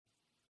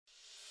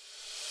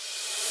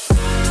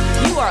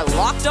are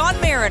Locked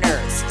On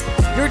Mariners,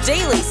 your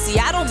daily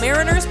Seattle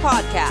Mariners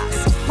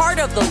podcast. Part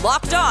of the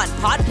Locked On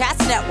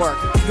Podcast Network,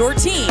 your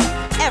team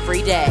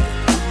every day.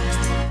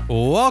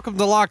 Welcome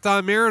to Locked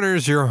On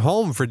Mariners, your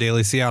home for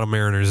daily Seattle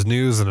Mariners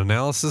news and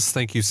analysis.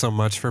 Thank you so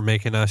much for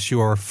making us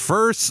your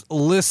first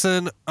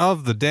listen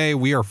of the day.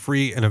 We are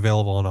free and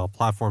available on all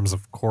platforms,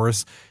 of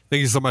course. Thank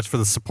you so much for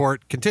the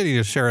support. Continue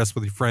to share us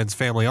with your friends,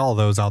 family, all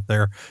those out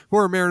there who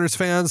are Mariners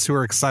fans, who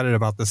are excited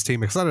about this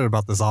team, excited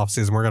about this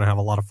offseason. We're going to have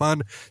a lot of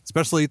fun,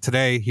 especially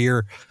today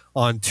here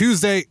on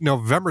Tuesday,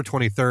 November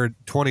 23rd,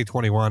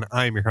 2021.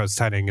 I am your host,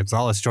 Titan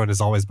Gonzalez, joined as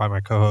always by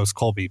my co-host,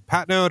 Colby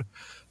Patnode.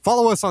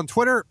 Follow us on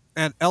Twitter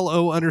at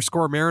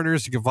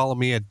LO_Mariners. You can follow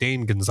me at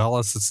Dane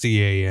Gonzalez. It's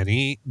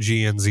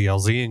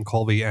DANEGNZLZ, and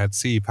Colby at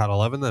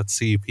CPAT11. That's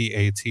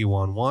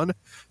CPAT11.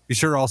 Be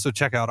sure to also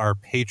check out our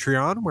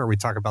Patreon, where we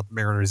talk about the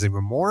Mariners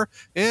even more,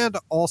 and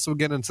also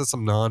get into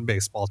some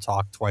non-baseball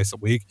talk twice a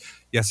week.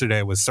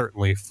 Yesterday was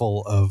certainly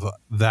full of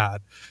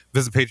that.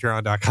 Visit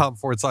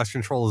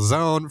patreon.com/Control the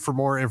Zone for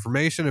more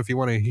information. If you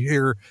want to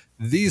hear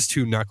these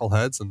two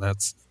knuckleheads, and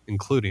that's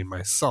including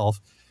myself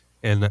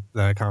in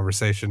that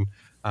conversation,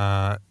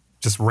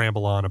 just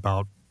ramble on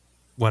about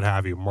what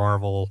have you.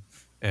 Marvel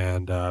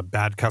and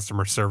bad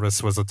customer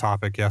service was a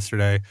topic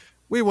yesterday.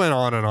 We went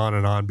on and on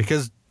and on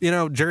because,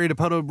 Jerry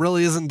Dipoto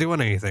really isn't doing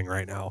anything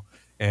right now.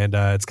 And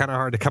it's kind of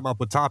hard to come up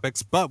with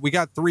topics, but we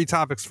got 3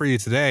 topics for you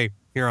today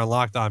here on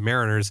Locked On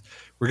Mariners.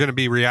 We're going to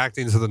be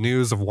reacting to the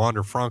news of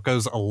Wander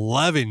Franco's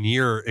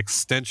 11-year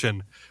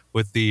extension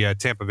with the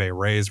Tampa Bay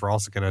Rays. We're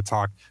also going to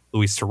talk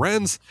Luis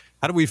Torrens.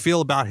 How do we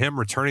feel about him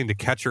returning to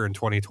catcher in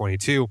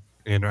 2022?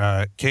 And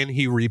can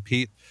he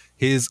repeat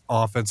his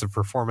offensive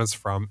performance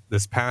from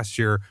this past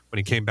year when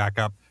he came back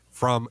up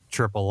from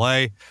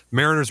AAA?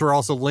 Mariners were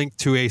also linked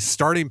to a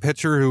starting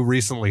pitcher who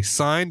recently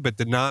signed but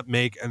did not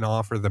make an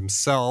offer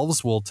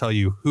themselves. We'll tell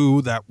you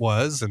who that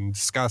was and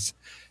discuss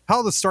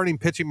how the starting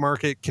pitching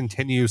market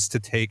continues to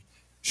take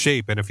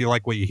shape. And if you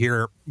like what you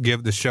hear,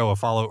 give the show a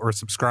follow or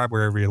subscribe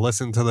wherever you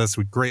listen to this.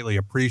 We'd greatly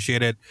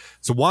appreciate it.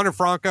 So Wander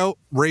Franco,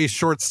 Rays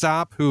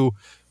shortstop, who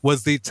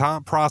was the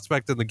top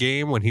prospect in the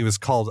game when he was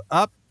called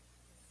up,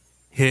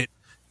 hit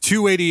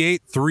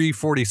 288,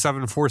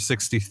 347,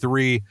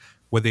 463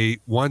 with a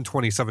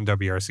 127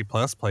 WRC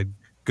plus, played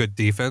good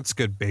defense,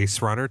 good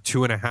base runner,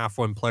 2.5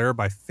 win player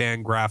by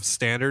Fangraph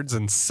standards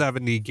in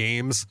 70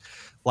 games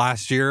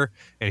last year.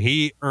 And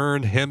he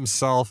earned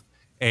himself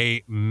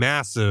a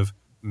massive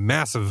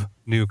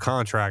new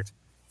contract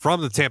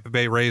from the Tampa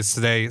Bay Rays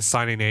today,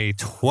 signing a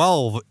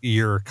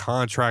 12-year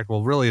contract.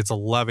 Well, really, it's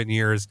 11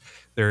 years.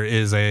 There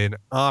is an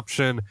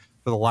option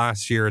for the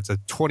last year. It's a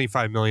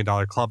 $25 million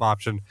club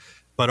option.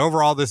 But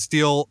overall, this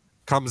deal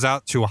comes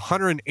out to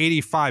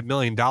 $185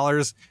 million,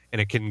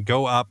 and it can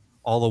go up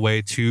all the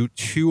way to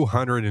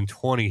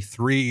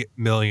 $223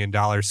 million.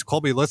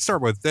 Colby, let's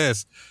start with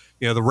this.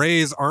 The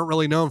Rays aren't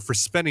really known for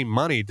spending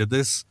money. Did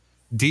this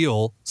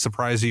deal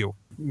surprise you?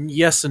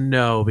 Yes and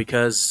no,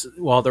 because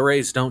while the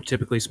Rays don't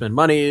typically spend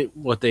money,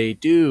 what they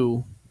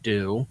do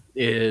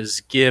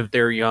is give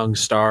their young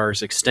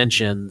stars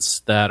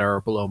extensions that are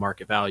below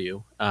market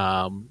value.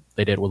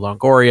 They did with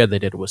Longoria, they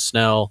did with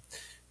Snell.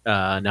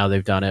 Now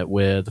they've done it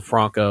with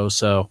Franco.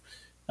 So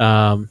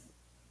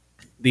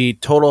the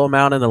total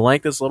amount and the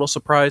length is a little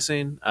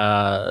surprising.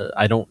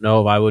 I don't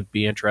know if I would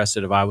be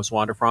interested if I was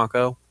Wander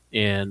Franco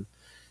in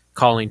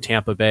calling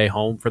Tampa Bay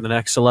home for the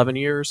next 11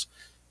 years.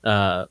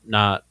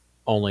 Not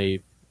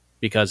only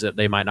because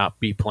they might not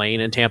be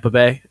playing in Tampa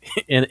Bay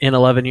in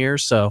 11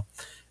 years. So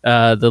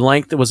the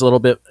length was a little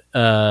bit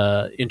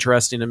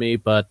interesting to me.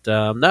 But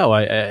no,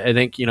 I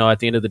think, at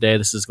the end of the day,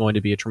 this is going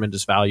to be a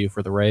tremendous value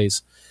for the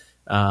Rays.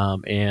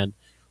 And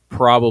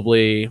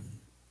probably,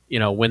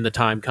 when the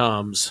time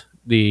comes,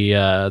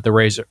 the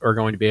Rays are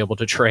going to be able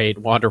to trade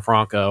Wander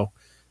Franco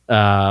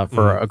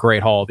for a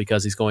great haul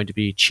because he's going to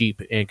be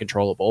cheap and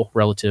controllable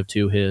relative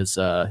to his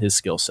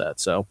skill set.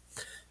 So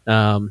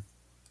a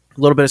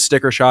little bit of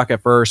sticker shock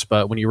at first,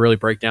 but when you really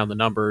break down the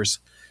numbers,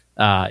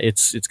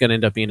 it's going to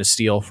end up being a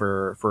steal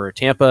for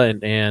Tampa,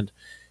 and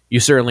you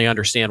certainly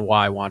understand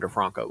why Wander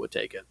Franco would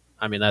take it.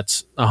 I mean,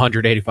 that's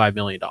 $185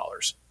 million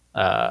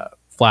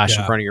flash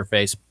in front of your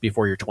face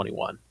before you're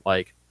 21.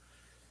 Like,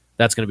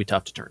 that's going to be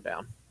tough to turn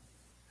down.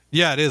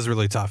 Yeah, it is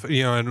really tough.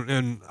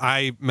 And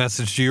I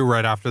messaged you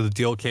right after the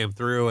deal came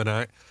through,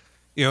 and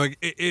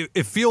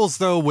it feels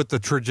though with the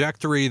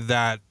trajectory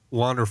that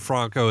Wander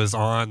Franco is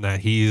on,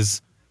 that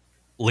he's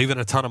leaving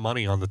a ton of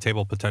money on the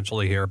table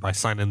potentially here by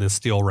signing this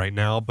deal right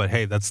now. But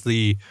hey, that's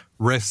the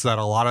risk that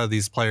a lot of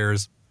these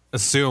players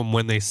assume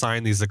when they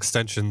sign these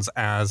extensions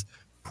as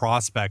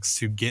prospects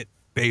to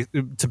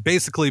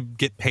basically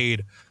get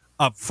paid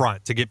up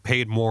front, to get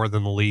paid more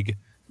than the league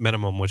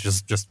minimum, which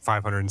is just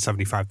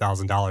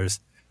 $575,000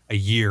 a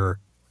year.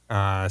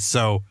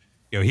 So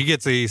he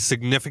gets a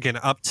significant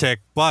uptick,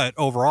 but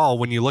overall,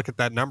 when you look at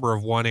that number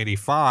of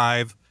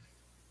 185,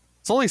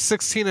 it's only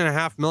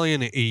 $16.5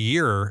 million a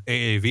year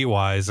AAV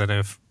wise. And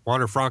if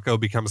Wander Franco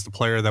becomes the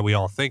player that we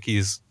all think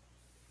he's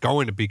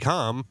going to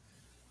become,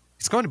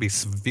 he's going to be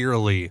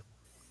severely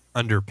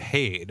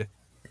underpaid.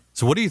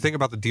 So what do you think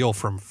about the deal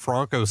from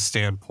Franco's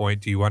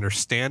standpoint? Do you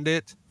understand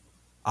it?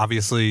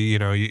 Obviously,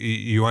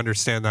 you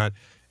understand that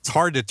it's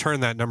hard to turn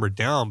that number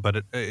down,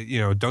 but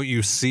don't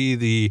you see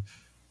the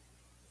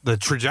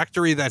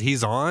trajectory that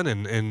he's on,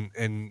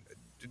 and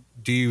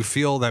do you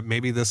feel that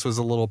maybe this was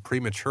a little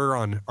premature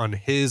on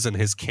his and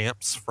his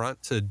camp's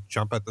front to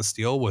jump at the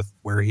steal with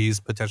where he's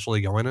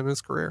potentially going in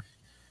his career?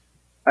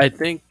 I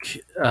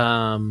think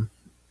from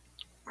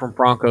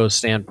Franco's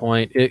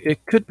standpoint,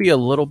 it could be a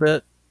little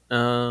bit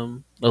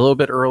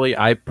early.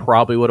 I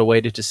probably would have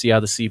waited to see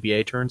how the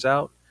CBA turns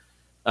out,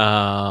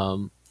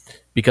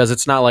 because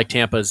it's not like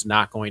Tampa is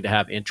not going to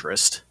have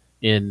interest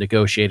in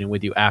negotiating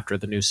with you after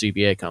the new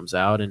CBA comes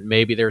out, and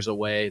maybe there's a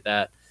way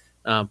that.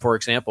 For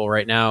example,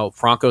 right now,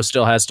 Franco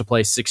still has to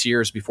play 6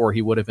 years before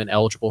he would have been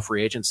eligible for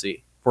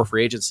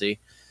free agency.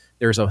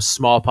 There's a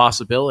small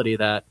possibility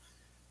that,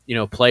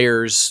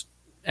 players,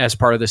 as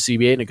part of the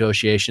CBA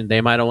negotiation,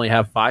 they might only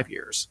have 5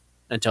 years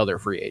until they're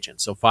free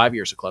agents. So 5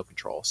 years of club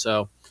control.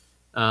 So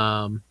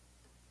that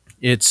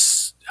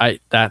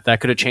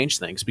could have changed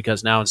things,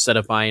 because now instead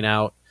of buying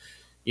out,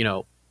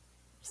 4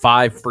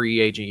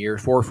 free agent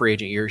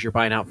years, you're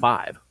buying out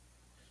 5.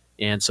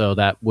 And so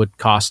that would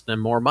cost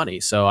them more money.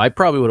 So I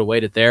probably would have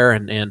waited there.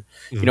 And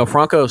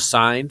Franco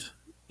signed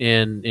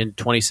in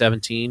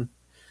 2017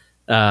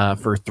 for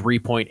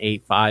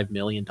 $3.85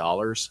 million.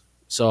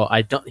 So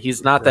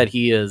he's not that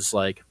he is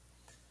like,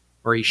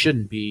 or he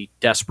shouldn't be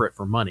desperate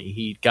for money.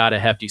 He got a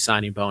hefty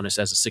signing bonus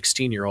as a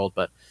 16-year-old,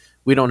 but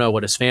we don't know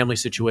what his family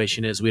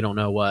situation is. We don't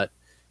know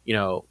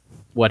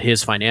what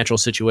his financial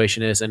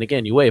situation is. And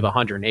again, you wave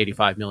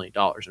 $185 million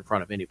in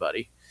front of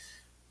anybody,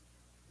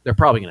 they're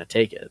probably going to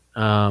take it.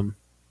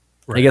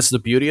 Right. I guess the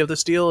beauty of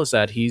this deal is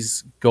that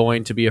he's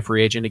going to be a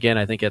free agent again,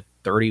 I think at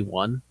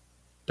 31,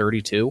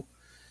 32.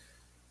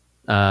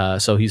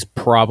 So he's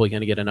probably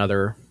going to get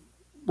another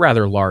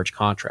rather large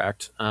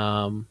contract.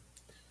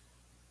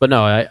 But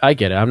no, I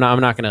get it. I'm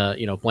not going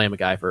to blame a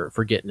guy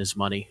for getting his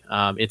money.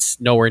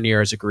 It's nowhere near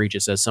as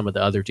egregious as some of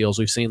the other deals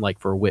we've seen, like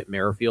for Whit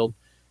Merrifield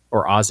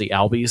or Ozzie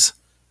Albies.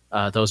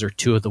 Those are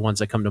two of the ones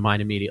that come to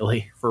mind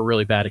immediately for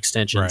really bad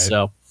extensions. Right.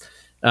 So,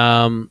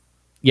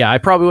 yeah, I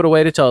probably would have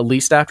waited till at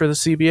least after the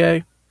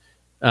CBA.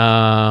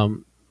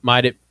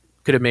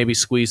 Could have maybe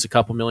squeezed a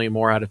couple million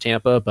more out of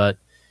Tampa, but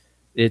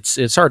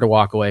it's hard to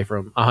walk away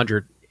from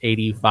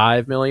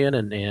 $185 million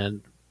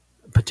and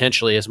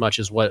potentially as much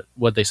as what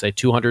they say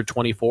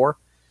 224.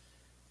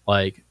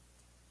 Like,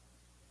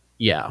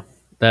 yeah,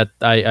 that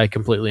I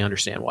completely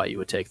understand why you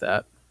would take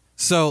that.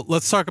 So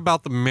let's talk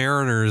about the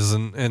Mariners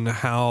and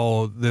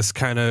how this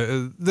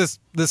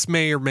this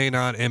may or may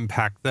not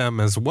impact them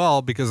as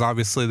well, because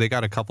obviously they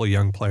got a couple of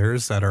young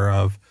players that are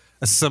of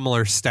a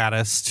similar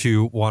status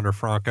to Wander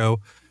Franco.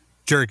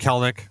 Jarred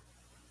Kelenic,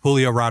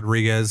 Julio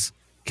Rodriguez.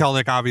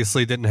 Kelenic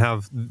obviously didn't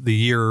have the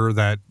year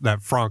that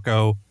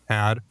Franco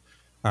had.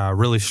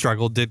 Really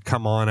struggled. Did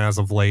come on as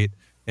of late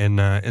in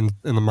the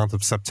month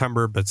of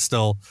September, but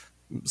still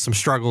some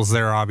struggles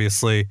there,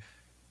 obviously.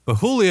 But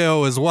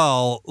Julio as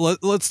well.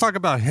 Let's talk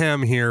about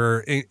him here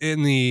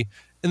in the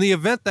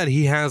event that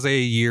he has a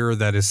year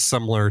that is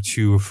similar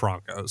to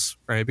Franco's,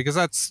 right? Because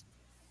that's,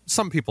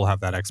 some people have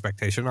that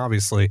expectation.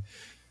 Obviously,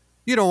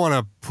 you don't want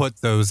to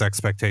put those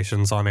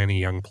expectations on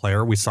any young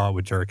player. We saw it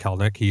with Jarred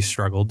Kelenic. He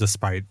struggled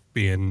despite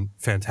being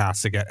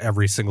fantastic at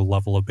every single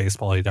level of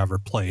baseball he'd ever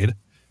played.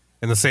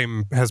 And the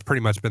same has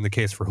pretty much been the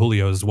case for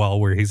Julio as well,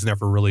 where he's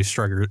never really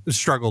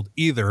struggled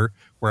either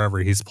wherever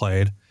he's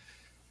played.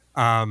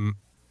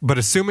 But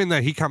assuming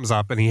that he comes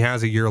up and he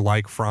has a year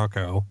like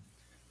Franco,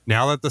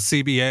 now that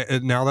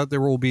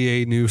there will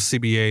be a new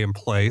CBA in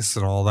place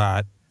and all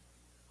that,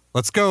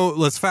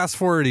 let's fast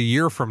forward a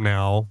year from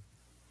now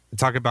and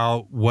talk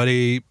about what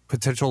a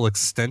potential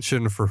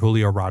extension for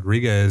Julio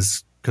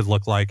Rodriguez could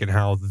look like and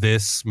how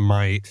this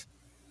might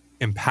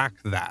impact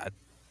that.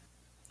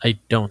 I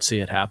don't see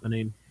it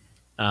happening.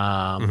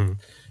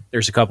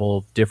 There's a couple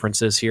of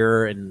differences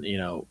here, and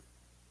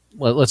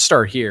let's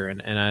start here.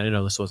 And I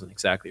know this wasn't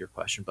exactly your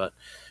question, but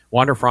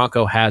Wander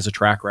Franco has a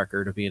track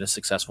record of being a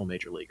successful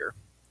major leaguer.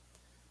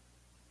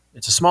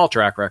 It's a small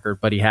track record,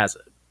 but he has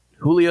it.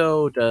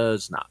 Julio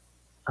does not.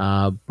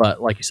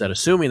 But like you said,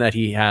 assuming that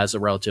he has a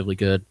relatively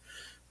good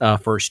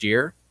first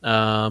year,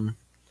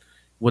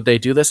 would they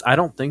do this? I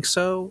don't think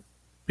so,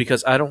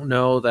 because I don't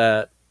know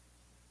that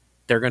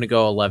they're going to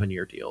go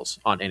 11-year deals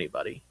on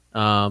anybody.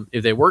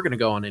 If they were going to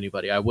go on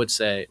anybody, I would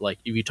say, like,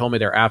 if you told me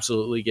they're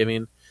absolutely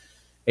giving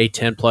a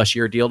 10-plus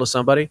year deal to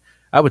somebody,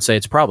 I would say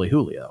it's probably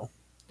Julio.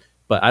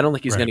 But I don't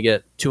think he's going to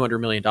get $200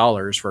 million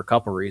for a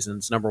couple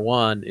reasons. Number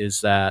one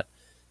is that,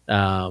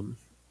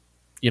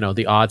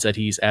 the odds that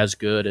he's as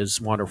good as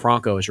Wander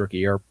Franco his rookie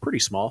year are pretty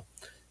small.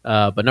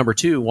 But number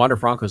two, Wander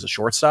Franco is a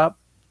shortstop.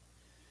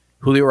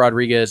 Julio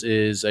Rodriguez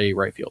is a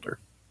right fielder.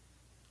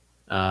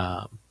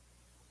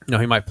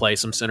 He might play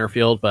some center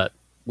field, but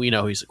we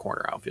know he's a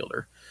corner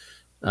outfielder.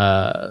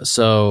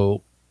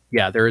 So,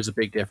 yeah, there is a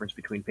big difference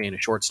between paying a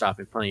shortstop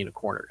and playing a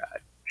corner guy.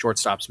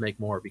 Shortstops make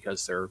more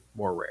because they're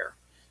more rare.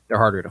 They're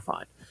harder to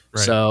find.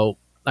 Right. So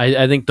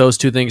I think those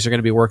two things are going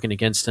to be working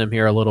against him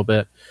here a little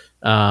bit.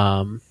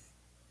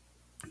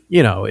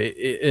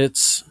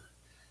 It's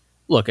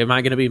look. Am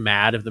I going to be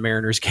mad if the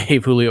Mariners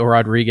gave Julio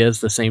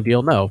Rodriguez the same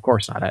deal? No, of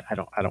course not. I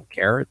don't. I don't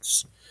care.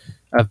 It's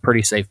a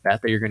pretty safe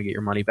bet that you're going to get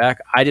your money back.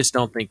 I just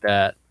don't think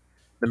that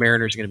the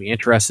Mariners are going to be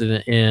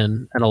interested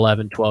in an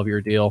 11,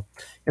 12-year deal.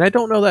 And I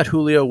don't know that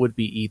Julio would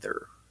be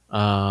either.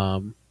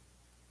 Again,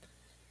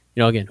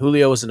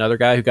 Julio is another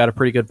guy who got a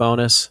pretty good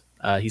bonus.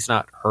 He's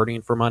not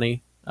hurting for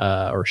money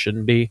or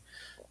shouldn't be.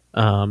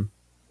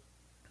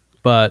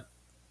 But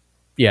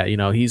yeah,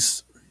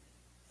 he's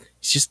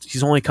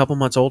only a couple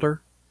months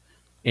older,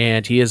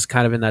 and he is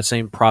kind of in that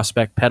same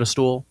prospect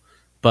pedestal.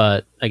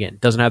 But again,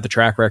 doesn't have the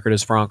track record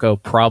as Franco.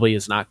 Probably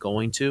is not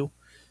going to.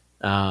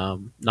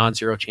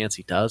 Non-zero chance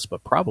he does,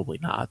 but probably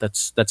not.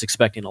 That's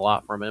expecting a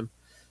lot from him.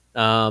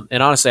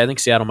 And honestly, I think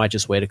Seattle might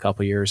just wait a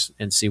couple years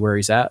and see where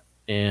he's at.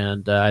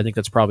 And I think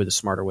that's probably the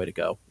smarter way to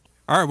go.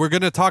 All right, we're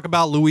going to talk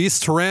about Luis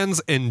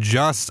Torrens in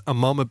just a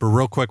moment, but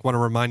real quick, want to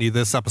remind you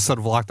this episode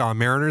of Locked On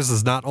Mariners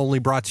is not only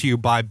brought to you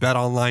by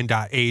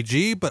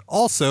betonline.ag, but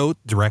also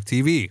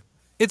DirecTV.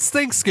 It's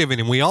Thanksgiving,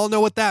 and we all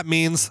know what that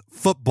means,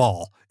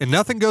 football. And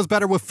nothing goes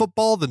better with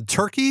football than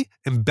turkey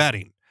and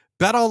betting.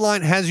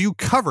 BetOnline has you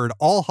covered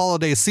all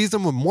holiday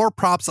season with more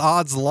props,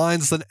 odds,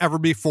 lines than ever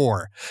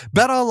before.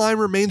 BetOnline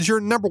remains your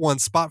number one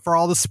spot for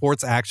all the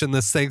sports action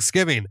this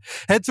Thanksgiving.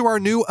 Head to our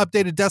new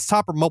updated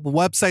desktop or mobile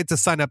website to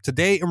sign up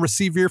today and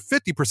receive your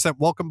 50%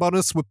 welcome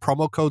bonus with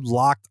promo code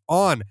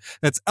LOCKEDON.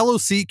 That's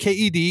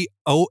LOCKEDON.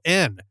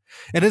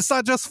 And it's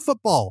not just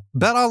football.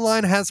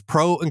 BetOnline has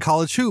pro and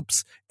college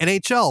hoops,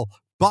 NHL,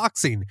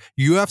 boxing,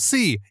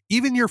 UFC,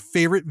 even your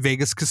favorite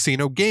Vegas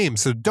casino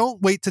games. So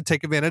don't wait to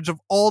take advantage of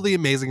all the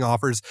amazing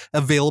offers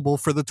available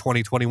for the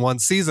 2021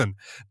 season.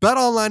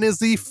 BetOnline is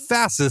the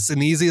fastest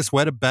and easiest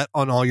way to bet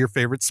on all your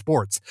favorite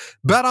sports.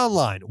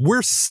 BetOnline,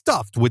 we're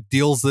stuffed with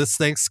deals this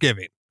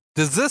Thanksgiving.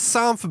 Does this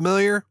sound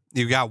familiar?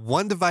 You've got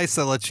one device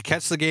that lets you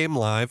catch the game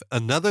live,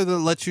 another that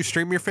lets you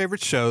stream your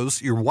favorite shows,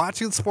 you're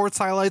watching sports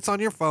highlights on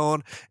your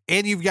phone,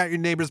 and you've got your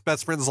neighbor's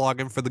best friend's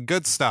login for the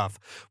good stuff.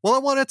 Well, I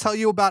want to tell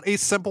you about a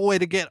simple way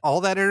to get all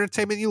that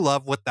entertainment you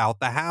love without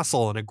the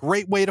hassle, and a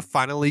great way to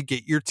finally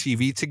get your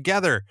TV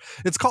together.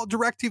 It's called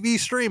DirecTV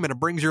Stream, and it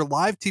brings your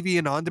live TV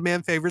and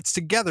on-demand favorites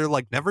together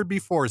like never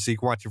before, so you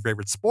can watch your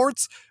favorite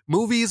sports,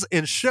 movies,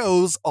 and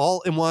shows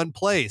all in one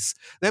place.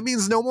 That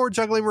means no more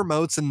juggling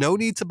remotes and no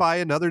need to buy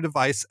another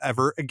device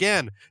ever again.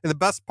 And the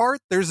best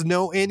part, there's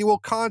no annual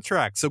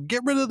contract. So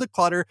get rid of the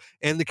clutter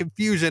and the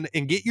confusion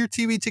and get your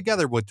TV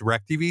together with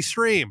DirecTV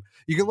Stream.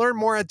 You can learn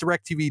more at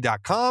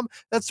directv.com.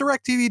 That's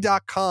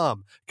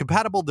directv.com.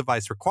 Compatible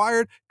device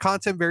required.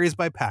 Content varies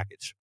by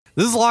package.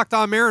 This is Locked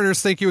On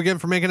Mariners. Thank you again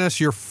for making us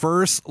your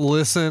first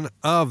listen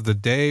of the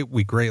day.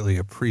 We greatly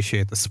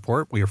appreciate the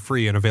support. We are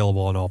free and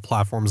available on all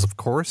platforms, of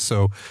course.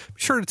 So be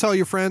sure to tell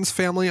your friends,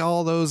 family,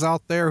 all those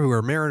out there who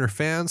are Mariner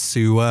fans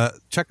to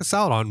check us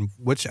out on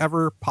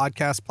whichever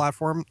podcast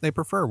platform they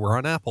prefer. We're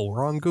on Apple,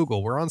 we're on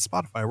Google, we're on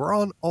Spotify, we're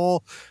on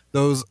all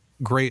those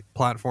great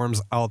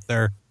platforms out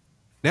there.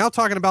 Now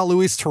talking about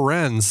Luis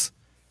Torrens,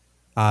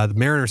 the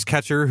Mariners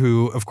catcher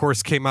who, of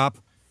course, came up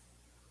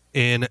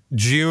in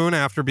June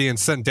after being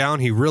sent down.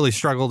 He really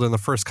struggled in the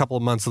first couple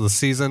of months of the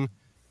season.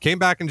 Came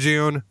back in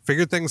June,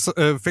 figured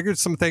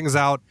some things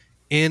out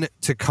in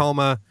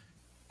Tacoma,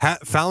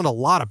 found a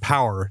lot of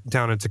power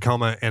down in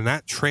Tacoma, and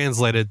that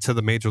translated to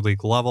the major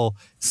league level.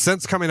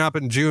 Since coming up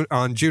in June,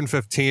 on June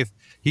 15th,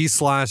 he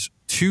slashed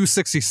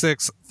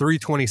 266,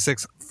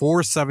 326,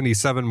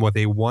 477 with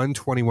a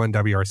 121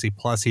 WRC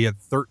plus. He had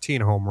 13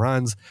 home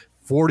runs,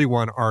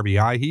 41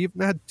 RBI. He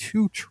even had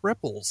 2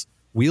 triples,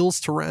 wheels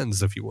to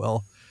Torrens, if you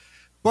will.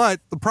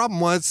 But the problem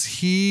was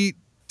he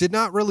did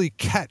not really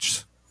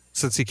catch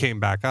since he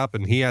came back up,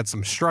 and he had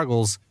some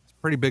struggles,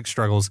 pretty big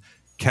struggles,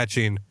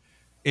 catching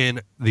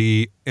in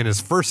his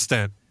first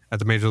stint at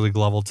the major league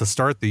level to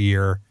start the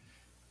year.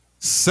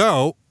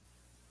 So,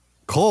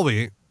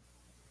 Colby,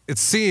 it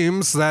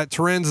seems that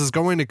Torrens is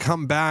going to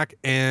come back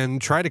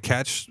and try to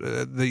catch.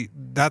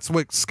 That's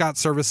what Scott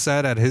Servais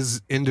said at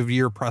his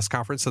end-of-year press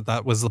conference,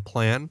 that was the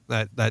plan,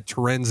 that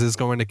Torrens is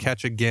going to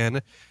catch again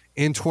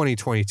in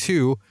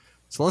 2022.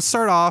 So let's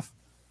start off.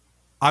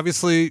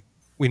 Obviously,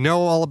 we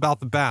know all about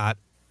the bat,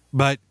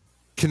 but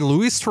can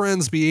Luis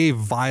Torrens be a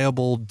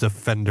viable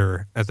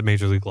defender at the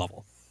major league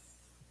level?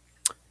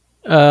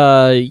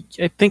 I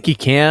think he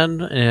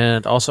can,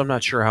 and also I'm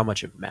not sure how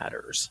much it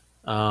matters.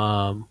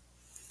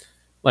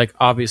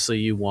 Obviously,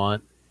 you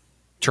want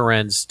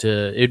Torrens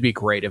to. It'd be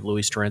great if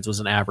Luis Torrens was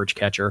an average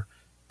catcher.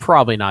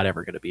 Probably not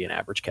ever going to be an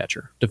average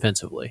catcher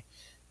defensively,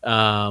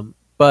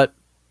 but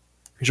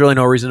there's really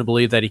no reason to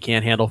believe that he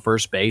can't handle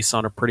first base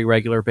on a pretty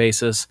regular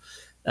basis.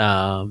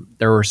 There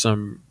were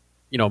some,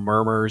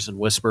 murmurs and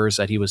whispers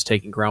that he was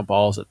taking ground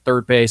balls at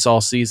third base all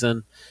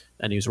season,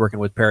 and he was working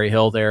with Perry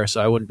Hill there.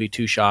 So I wouldn't be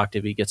too shocked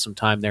if he gets some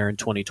time there in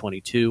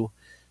 2022.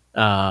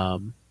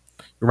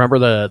 Remember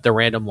the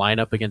random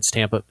lineup against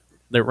Tampa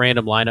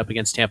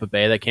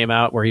Bay that came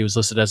out where he was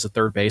listed as a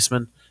third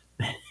baseman.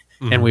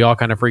 and we all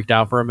kind of freaked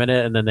out for a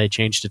minute, and then they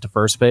changed it to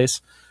first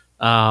base.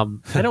 I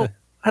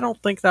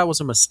don't think that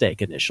was a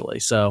mistake initially.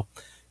 So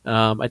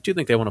I do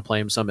think they want to play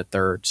him some at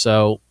third.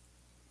 So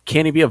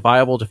can he be a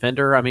viable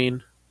defender? I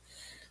mean,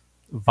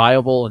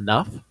 viable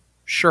enough?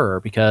 Sure,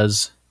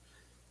 because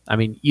I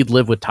mean, you'd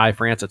live with Ty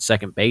France at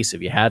second base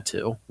if you had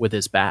to with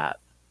his bat,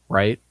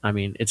 right? I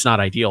mean, it's not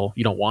ideal.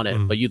 You don't want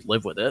it, but you'd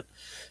live with it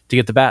to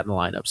get the bat in the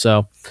lineup.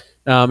 So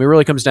it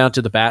really comes down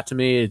to the bat to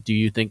me. Do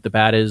you think the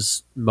bat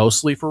is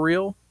mostly for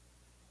real?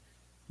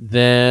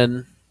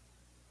 Then,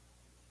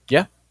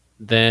 yeah,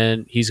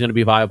 then he's going to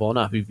be viable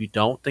enough. If you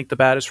don't think the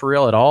bat is for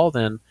real at all,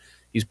 then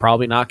he's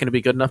probably not going to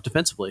be good enough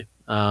defensively.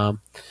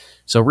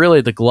 So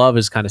really the glove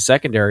is kind of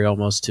secondary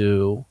almost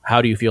to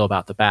how do you feel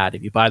about the bat.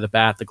 If you buy the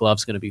bat, the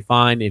glove's going to be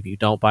fine. If you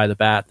don't buy the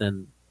bat,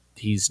 then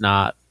he's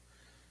not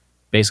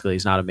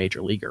a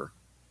major leaguer,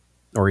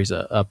 or he's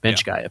a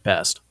bench guy at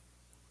best.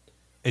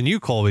 And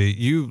you, Colby,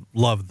 you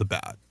love the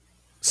bat.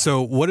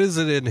 So what is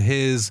it in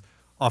his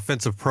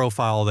offensive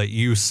profile that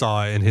you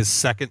saw in his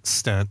second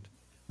stint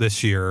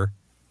this year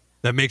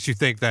that makes you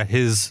think that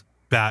his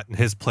bat and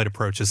his plate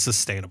approach is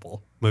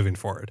sustainable moving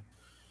forward?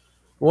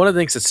 One of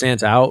the things that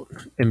stands out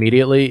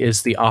immediately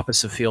is the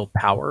opposite field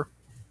power.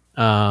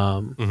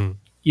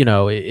 You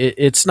know,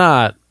 it's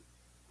not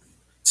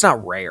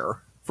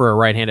rare for a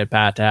right-handed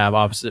bat to have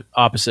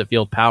opposite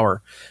field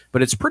power,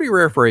 but it's pretty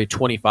rare for a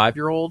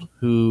 25-year-old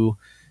who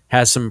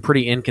has some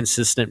pretty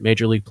inconsistent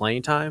major league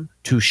playing time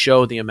to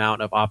show the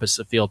amount of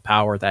opposite field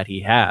power that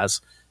he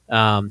has.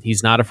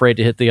 He's not afraid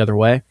to hit the other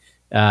way.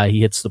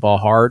 He hits the ball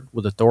hard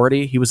with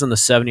authority. He was in the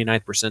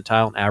 79th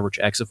percentile in average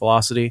exit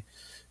velocity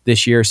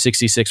this year,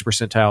 66th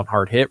percentile in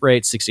hard hit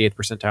rate, 68th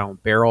percentile in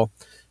barrel.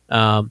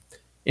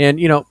 And,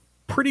 you know,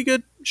 pretty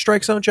good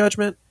strike zone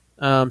judgment,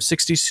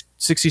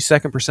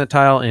 62nd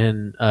percentile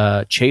in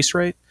chase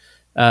rate.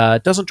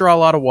 Doesn't draw a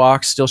lot of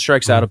walks, still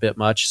strikes out a bit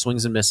much,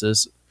 swings and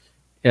misses.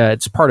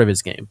 It's part of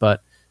his game.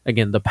 But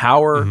again, the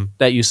power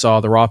that you saw,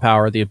 the raw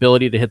power, the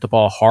ability to hit the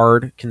ball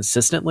hard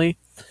consistently,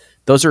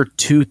 those are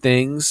two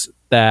things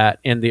that,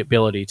 and the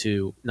ability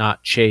to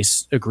not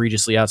chase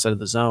egregiously outside of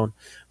the zone.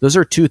 Those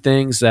are two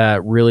things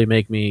that really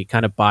make me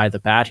kind of buy the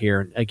bat here.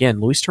 And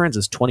again, Luis Torrens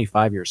is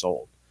 25 years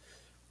old.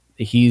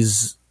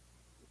 He's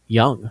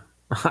young.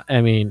 I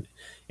mean,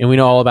 and we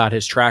know all about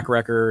his track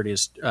record,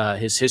 his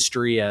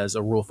history as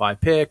a Rule 5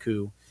 pick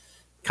who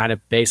kind of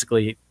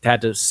basically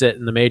had to sit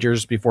in the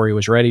majors before he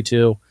was ready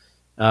to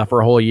for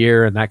a whole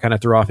year, and that kind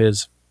of threw off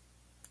his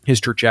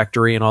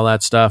trajectory and all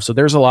that stuff. So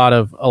there's a lot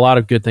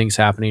of good things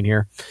happening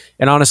here.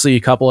 And honestly, you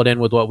couple it in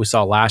with what we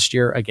saw last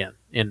year, again,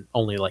 in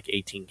only like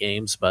 18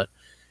 games, but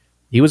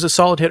he was a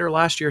solid hitter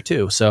last year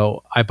too.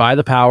 So I buy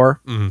the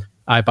power,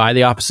 I buy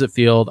the opposite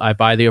field, I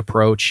buy the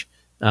approach,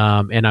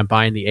 and I'm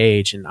buying the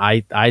age. And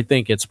I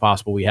think it's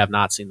possible we have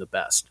not seen the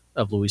best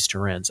of Luis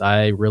Torrens.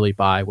 I really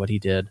buy what he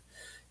did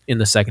in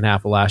the second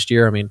half of last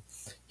year. I mean,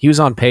 he was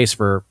on pace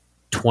for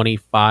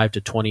 25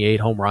 to 28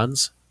 home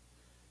runs.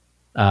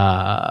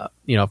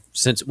 You know,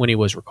 since when he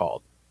was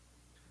recalled.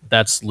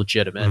 That's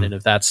legitimate. And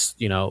if that's,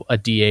 you know, a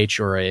DH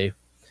or a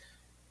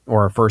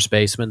first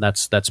baseman,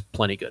 that's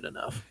plenty good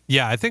enough.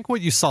 Yeah, I think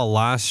what you saw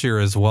last year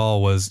as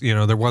well was, you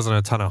know, there wasn't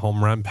a ton of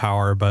home run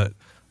power, but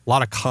a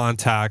lot of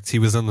contact. He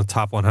was in the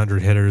top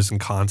 100 hitters in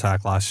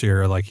contact last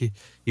year. Like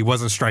he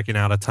wasn't striking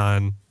out a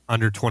ton,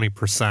 under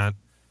 20%.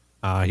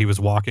 He was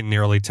walking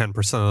nearly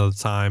 10% of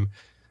the time.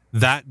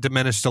 That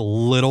diminished a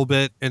little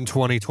bit in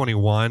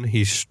 2021.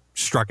 He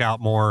struck out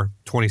more,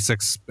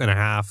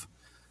 26.5%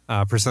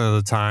 of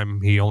the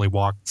time. He only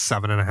walked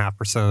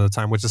 7.5% of the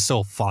time, which is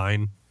still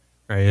fine.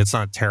 Right? It's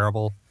not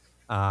terrible.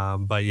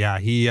 But yeah,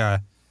 he,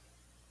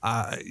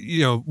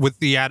 you know, with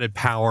the added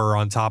power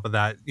on top of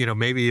that, you know,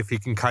 maybe if he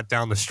can cut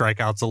down the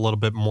strikeouts a little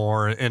bit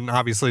more, and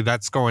obviously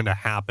that's going to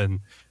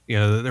happen. You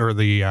know, or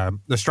the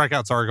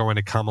strikeouts are going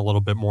to come a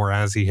little bit more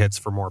as he hits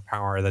for more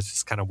power. That's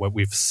just kind of what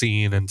we've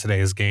seen in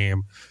today's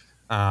game.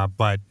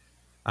 But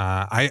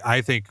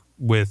I think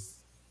with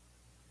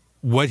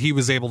what he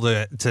was able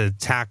to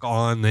tack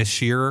on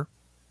this year,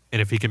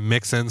 and if he can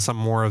mix in some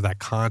more of that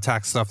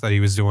contact stuff that he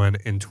was doing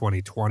in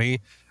 2020,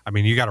 I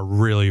mean, you got a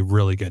really,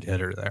 really good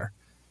hitter there.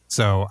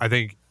 So I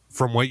think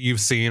from what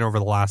you've seen over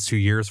the last 2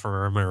 years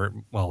from him, or,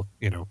 well,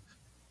 you know,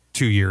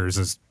 2 years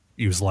is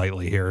used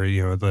lightly here,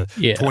 you know, the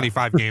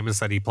 25 games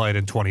that he played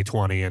in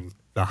 2020 and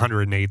the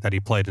 108 that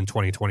he played in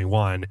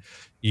 2021,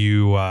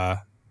 you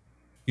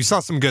saw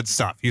some good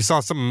stuff. You saw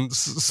some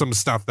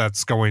stuff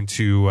that's going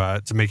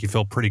to make you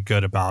feel pretty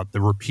good about the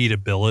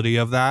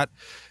repeatability of that.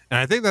 And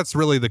I think that's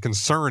really the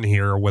concern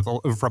here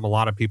from a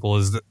lot of people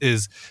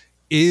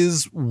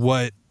is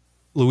what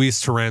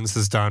Luis Torrens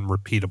has done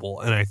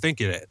repeatable. And I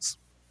think it is.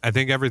 I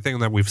think everything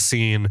that we've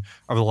seen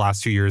over the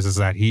last 2 years is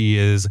that he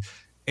is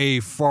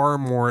a far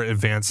more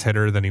advanced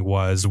hitter than he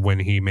was when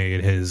he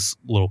made his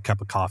little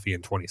cup of coffee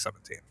in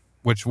 2017,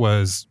 which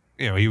was,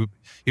 you know,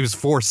 he was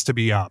forced to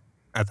be up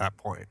at that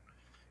point.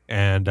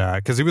 And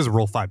because he was a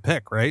Rule 5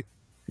 pick, right?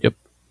 Yep.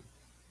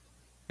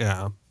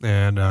 Yeah.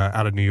 And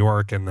out of New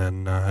York. And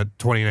then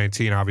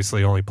 2019,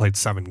 obviously, only played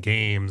 7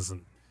 games.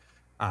 And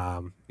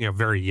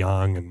very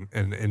young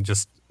and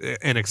just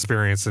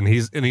inexperienced, and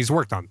he's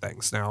worked on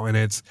things now, and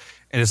it's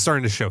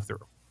starting to show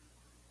through.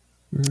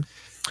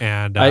 Mm-hmm.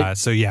 And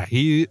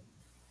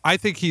I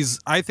think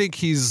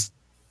he's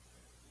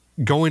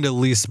going to at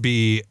least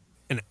be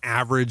an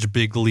average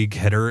big league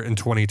hitter in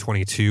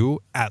 2022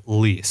 at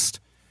least.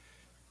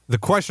 The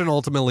question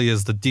ultimately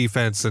is the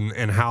defense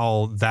and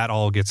how that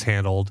all gets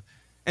handled.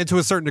 And to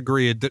a certain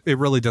degree, it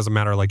really doesn't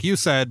matter, like you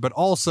said, but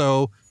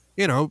also,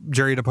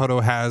 Jerry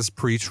Dipoto has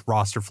preached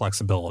roster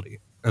flexibility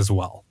as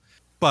well.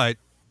 But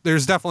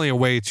there's definitely a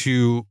way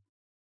to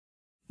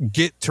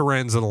get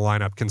Torrens in the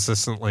lineup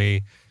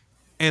consistently.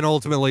 And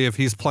ultimately, if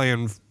he's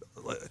playing,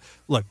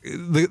 look,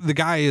 the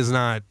guy is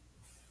not,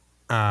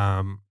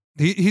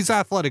 he's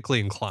athletically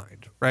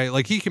inclined, right?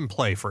 Like, he can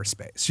play first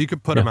base. You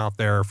could put him out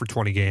there for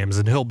 20 games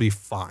and he'll be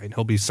fine.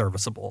 He'll be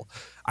serviceable.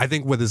 I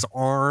think with his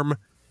arm,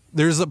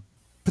 there's a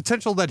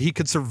potential that he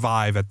could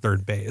survive at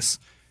third base.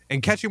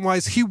 And catching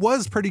wise, he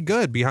was pretty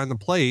good behind the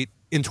plate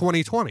in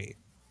 2020,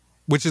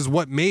 which is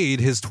what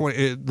made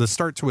the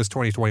start to his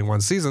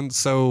 2021 season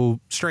so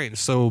strange,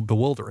 so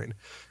bewildering.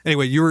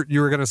 Anyway, you were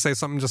going to say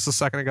something just a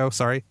second ago.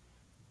 Sorry.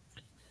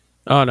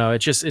 Oh no,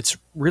 it's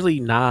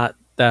really not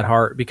that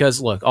hard, because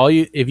look,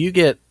 if you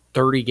get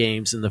 30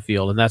 games in the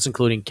field, and that's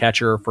including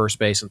catcher, first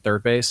base, and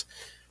third base,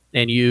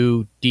 and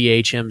you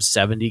DH him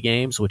 70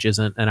 games, which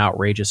isn't an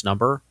outrageous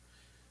number,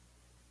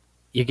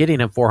 you're getting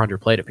him 400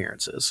 plate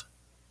appearances.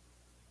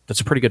 That's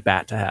a pretty good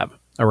bat to have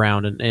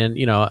around.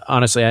 And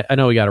honestly, I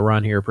know we got to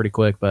run here pretty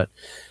quick, but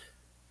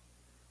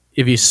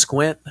if you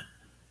squint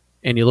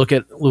and you look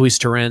at Luis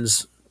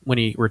Torrens when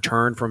he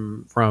returned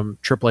from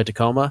AAA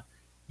Tacoma,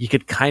 you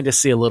could kind of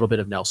see a little bit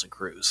of Nelson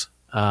Cruz.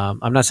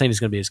 I'm not saying he's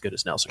going to be as good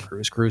as Nelson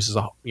Cruz. Cruz is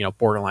a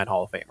borderline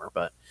Hall of Famer,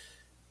 but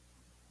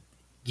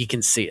you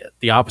can see it.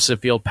 The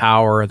opposite field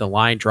power, the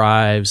line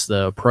drives,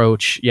 the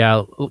approach.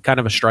 Yeah,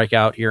 kind of a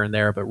strikeout here and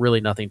there, but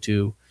really nothing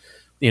too,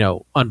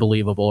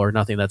 unbelievable, or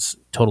nothing that's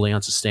totally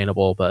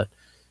unsustainable. But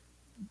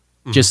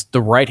just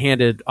the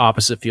right-handed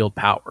opposite field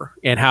power,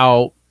 and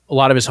how a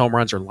lot of his home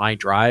runs are line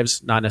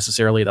drives, not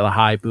necessarily the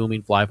high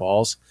booming fly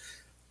balls.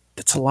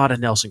 That's a lot of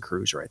Nelson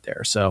Cruz right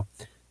there. So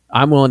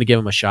I'm willing to give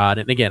him a shot.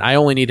 And again, I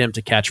only need him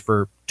to catch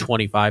for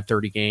 25,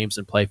 30 games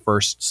and play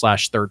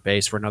first/third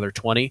base for another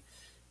 20.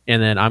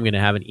 And then I'm going to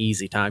have an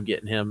easy time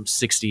getting him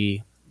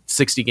 60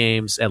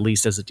 games at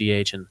least as a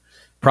DH, and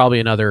probably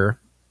another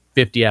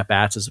 50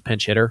 at-bats as a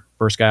pinch hitter,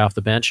 first guy off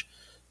the bench.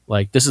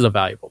 Like, this is a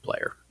valuable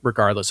player,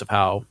 regardless of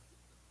how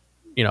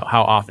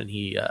often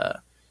he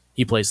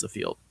plays the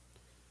field.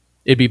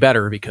 It'd be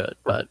better if he could,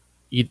 but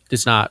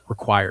it's not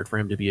required for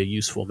him to be a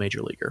useful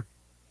major leaguer.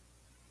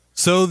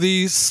 So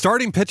the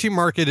starting pitching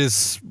market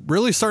is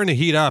really starting to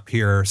heat up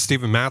here.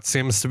 Steven Matz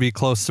seems to be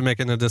close to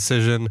making a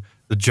decision.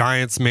 The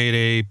Giants made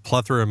a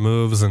plethora of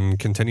moves and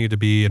continue to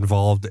be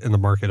involved in the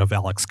market of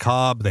Alex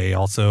Cobb. They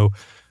also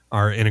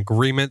are in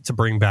agreement to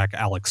bring back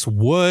Alex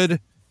Wood,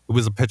 who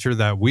was a pitcher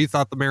that we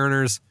thought the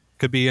Mariners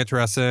could be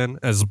interested in,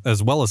 as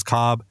well as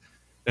Cobb.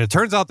 And it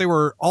turns out they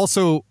were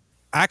also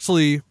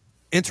actually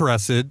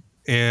interested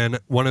in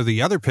one of the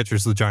other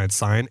pitchers the Giants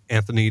signed,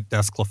 Anthony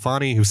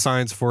Desclafani, who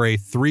signs for a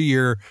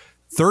 3-year,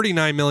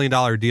 $39 million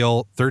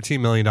deal,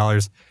 $13 million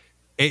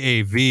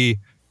AAV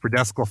for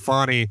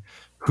Desclafani,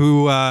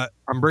 who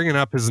I'm bringing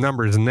up his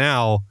numbers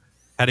now,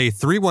 had a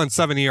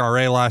 3.17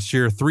 ERA last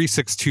year,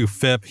 3.62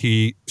 FIP.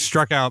 He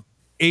struck out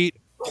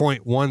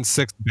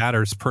 8.16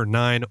 batters per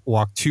nine,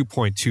 walked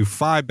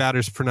 2.25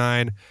 batters per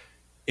nine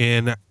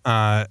in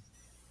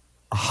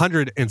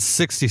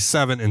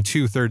 167 and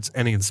 2/3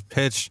 innings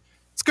pitched.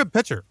 It's a good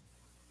pitcher.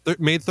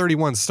 Made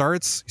 31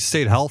 starts. He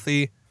stayed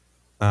healthy,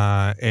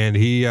 and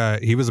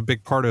he was a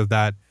big part of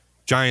that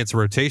Giants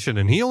rotation.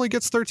 And he only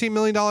gets $13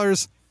 million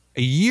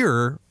a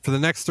year for the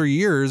next 3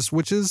 years,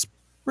 which is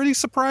pretty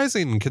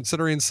surprising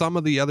considering some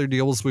of the other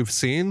deals we've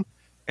seen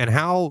and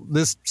how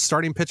this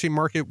starting pitching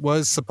market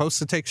was supposed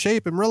to take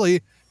shape. And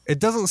really, it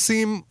doesn't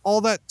seem all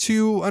that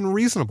too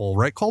unreasonable,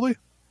 right, Colby?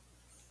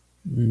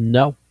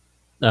 No.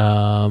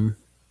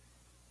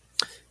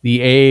 The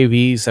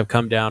AAVs have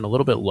come down a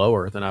little bit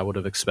lower than I would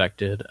have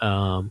expected.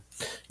 Not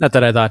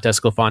that I thought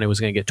Desclafani was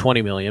going to get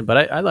 $20 million,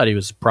 but I thought he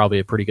was probably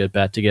a pretty good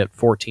bet to get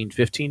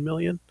 $14-15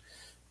 million.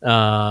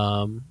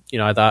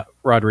 I thought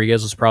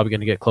Rodriguez was probably going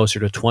to get closer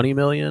to $20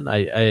 million.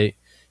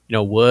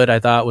 Wood, I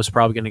thought, was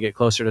probably going to get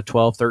closer to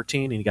 12,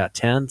 13, and he got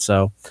 10.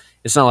 So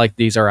it's not like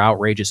these are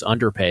outrageous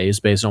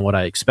underpays based on what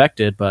I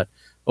expected, but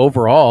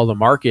overall the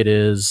market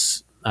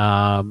is,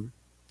 I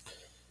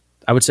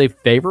would say,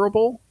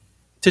 favorable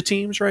to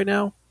teams right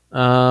now.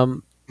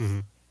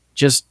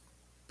 Just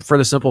for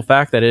the simple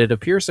fact that it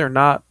appears they're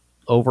not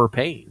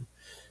overpaying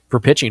for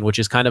pitching, which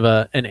is kind of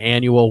an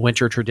annual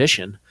winter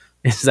tradition,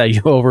 is that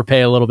you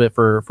overpay a little bit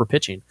for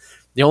pitching.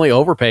 The only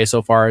overpay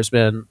so far has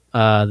been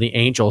the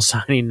Angels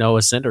signing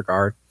Noah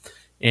Syndergaard.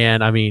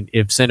 And I mean,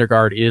 if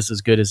Syndergaard is as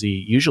good as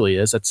he usually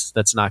is,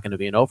 that's not going to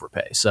be an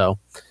overpay. So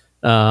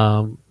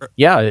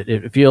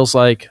it feels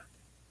like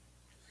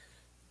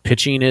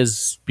pitching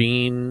is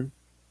being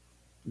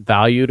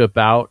valued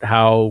about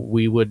how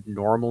we would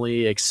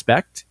normally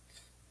expect.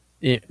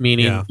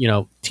 Meaning,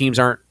 teams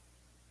aren't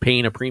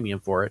paying a premium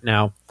for it.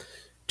 Now,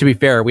 to be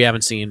fair, we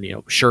haven't seen,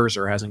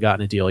 Scherzer hasn't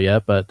gotten a deal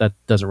yet, but that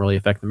doesn't really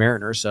affect the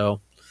Mariners.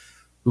 So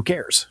who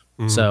cares?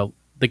 Mhm. So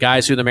the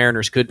guys who the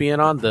Mariners could be in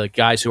on, the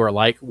guys who are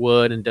like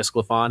Wood and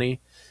DeSclafani,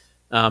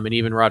 and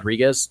even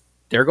Rodriguez,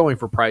 they're going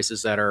for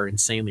prices that are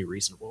insanely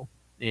reasonable.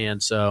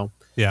 And so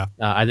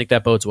I think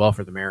that bodes well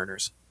for the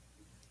Mariners.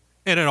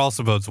 And it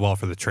also bodes well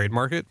for the trade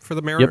market for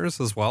the Mariners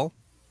as well,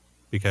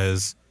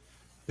 because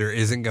there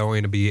isn't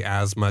going to be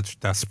as much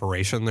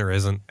desperation. There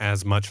isn't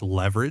as much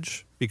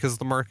leverage because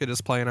the market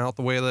is playing out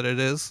the way that it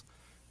is.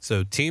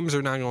 So teams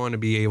are not going to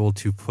be able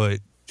to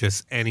put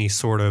just any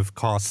sort of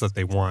cost that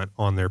they want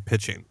on their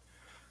pitching.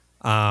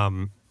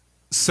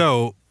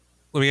 So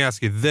let me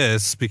ask you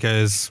this,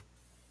 because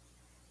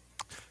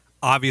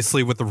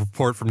obviously with the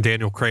report from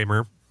Daniel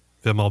Kramer,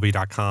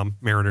 MLB.com,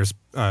 Mariners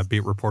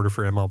beat reporter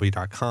for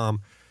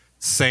MLB.com,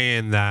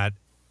 saying that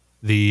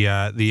the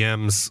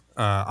M's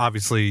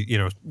obviously,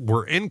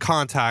 were in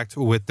contact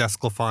with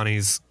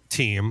DeSclafani's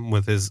team,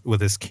 with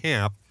his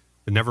camp,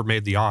 but never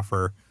made the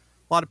offer.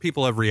 A lot of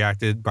people have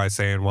reacted by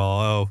saying,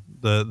 well,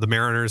 the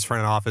Mariners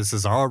front office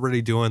is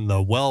already doing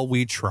the "well,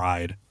 we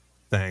tried"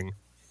 thing.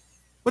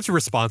 What's your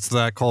response to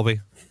that, Colby?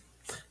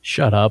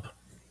 Shut up.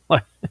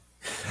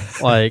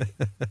 Like,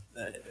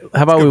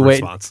 how about we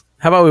wait? Response.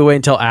 How about we wait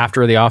until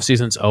after the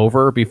offseason's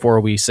over before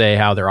we say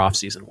how their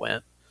offseason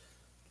went?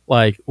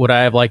 Like, would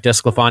I have liked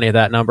DeSclafani at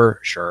that number?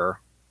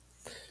 Sure.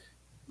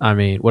 I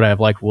mean, would I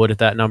have liked Wood at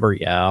that number?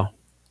 Yeah.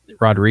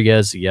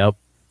 Rodriguez, yep.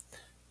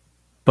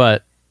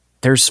 But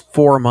there's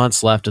 4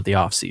 months left of the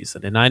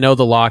offseason, and I know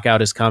the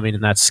lockout is coming,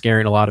 and that's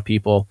scaring a lot of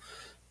people.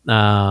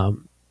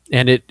 And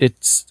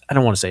it's I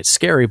don't want to say it's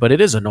scary, but it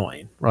is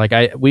annoying. Like,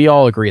 we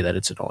all agree that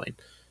it's annoying.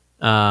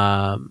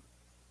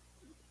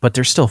 But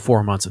there's still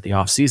 4 months of the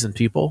offseason,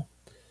 people.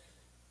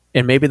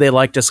 And maybe they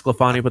liked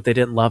DeSclafani, but they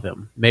didn't love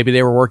him. Maybe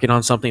they were working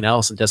on something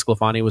else, and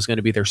DeSclafani was going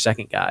to be their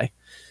second guy.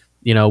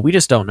 We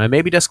just don't know.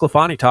 Maybe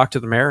DeSclafani talked to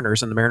the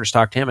Mariners, and the Mariners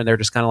talked to him, and they're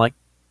just kind of like,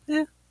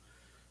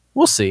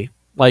 we'll see.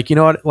 Like, you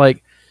know what?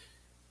 Like,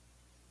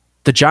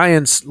 the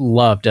Giants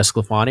love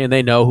DeSclafani, and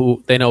they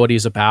know what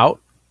he's about.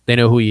 They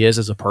know who he is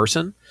as a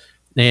person.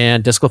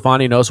 And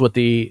DeSclafani knows what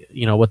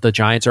the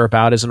Giants are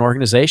about as an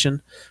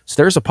organization.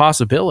 So there's a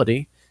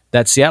possibility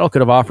that Seattle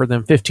could have offered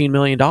them $15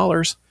 million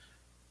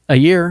a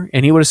year,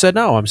 and he would have said,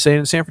 no, I'm staying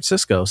in San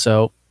Francisco.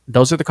 So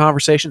those are the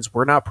conversations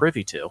we're not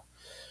privy to.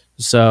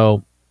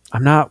 So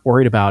I'm not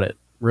worried about it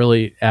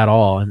really at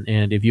all.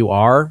 And if you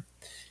are,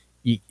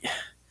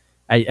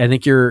 I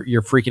think you're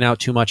freaking out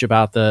too much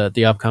about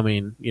the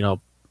upcoming,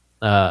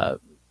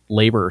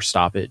 labor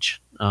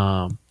stoppage.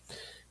 But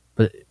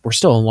we're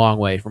still a long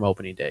way from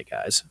opening day,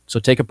 guys. So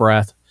take a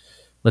breath.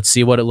 Let's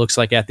see what it looks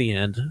like at the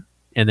end.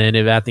 And then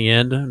if at the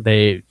end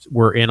they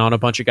were in on a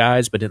bunch of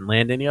guys but didn't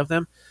land any of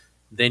them,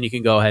 then you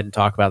can go ahead and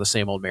talk about the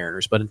same old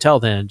Mariners. But until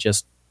then,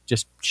 just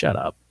shut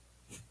up.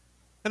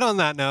 And on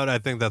that note, I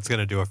think that's going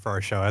to do it for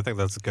our show. I think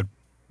that's a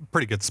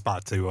pretty good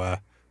spot to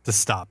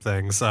stop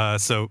things.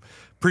 So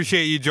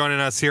appreciate you joining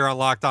us here on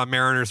Locked On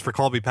Mariners. For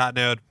Colby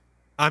Patnode,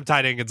 I'm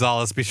Ty Dane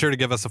Gonzalez. Be sure to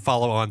give us a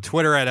follow on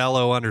Twitter at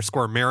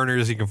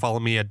 @LO_Mariners. You can follow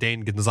me at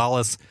Dane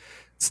Gonzalez.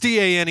 It's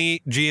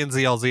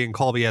DANEGNZLZ, and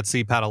Colby at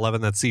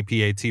CPAT11. That's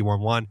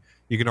CPAT11.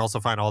 You can also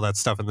find all that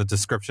stuff in the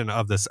description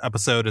of this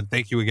episode. And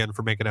thank you again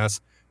for making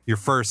us your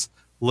first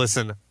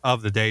listen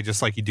of the day,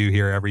 just like you do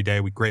here every day.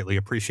 We greatly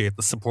appreciate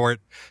the support.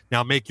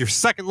 Now make your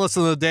second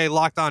listen of the day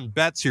Locked On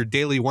Bets, your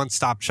daily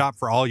one-stop shop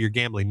for all your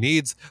gambling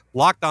needs.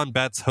 Locked On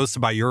Bets,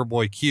 hosted by your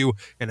boy Q,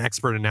 and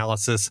expert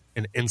analysis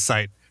and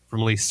insight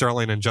from Lee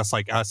Sterling. And just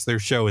like us, their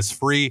show is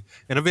free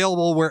and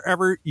available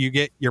wherever you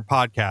get your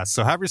podcasts.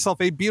 So have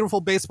yourself a beautiful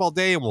baseball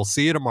day, and we'll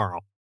see you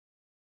tomorrow.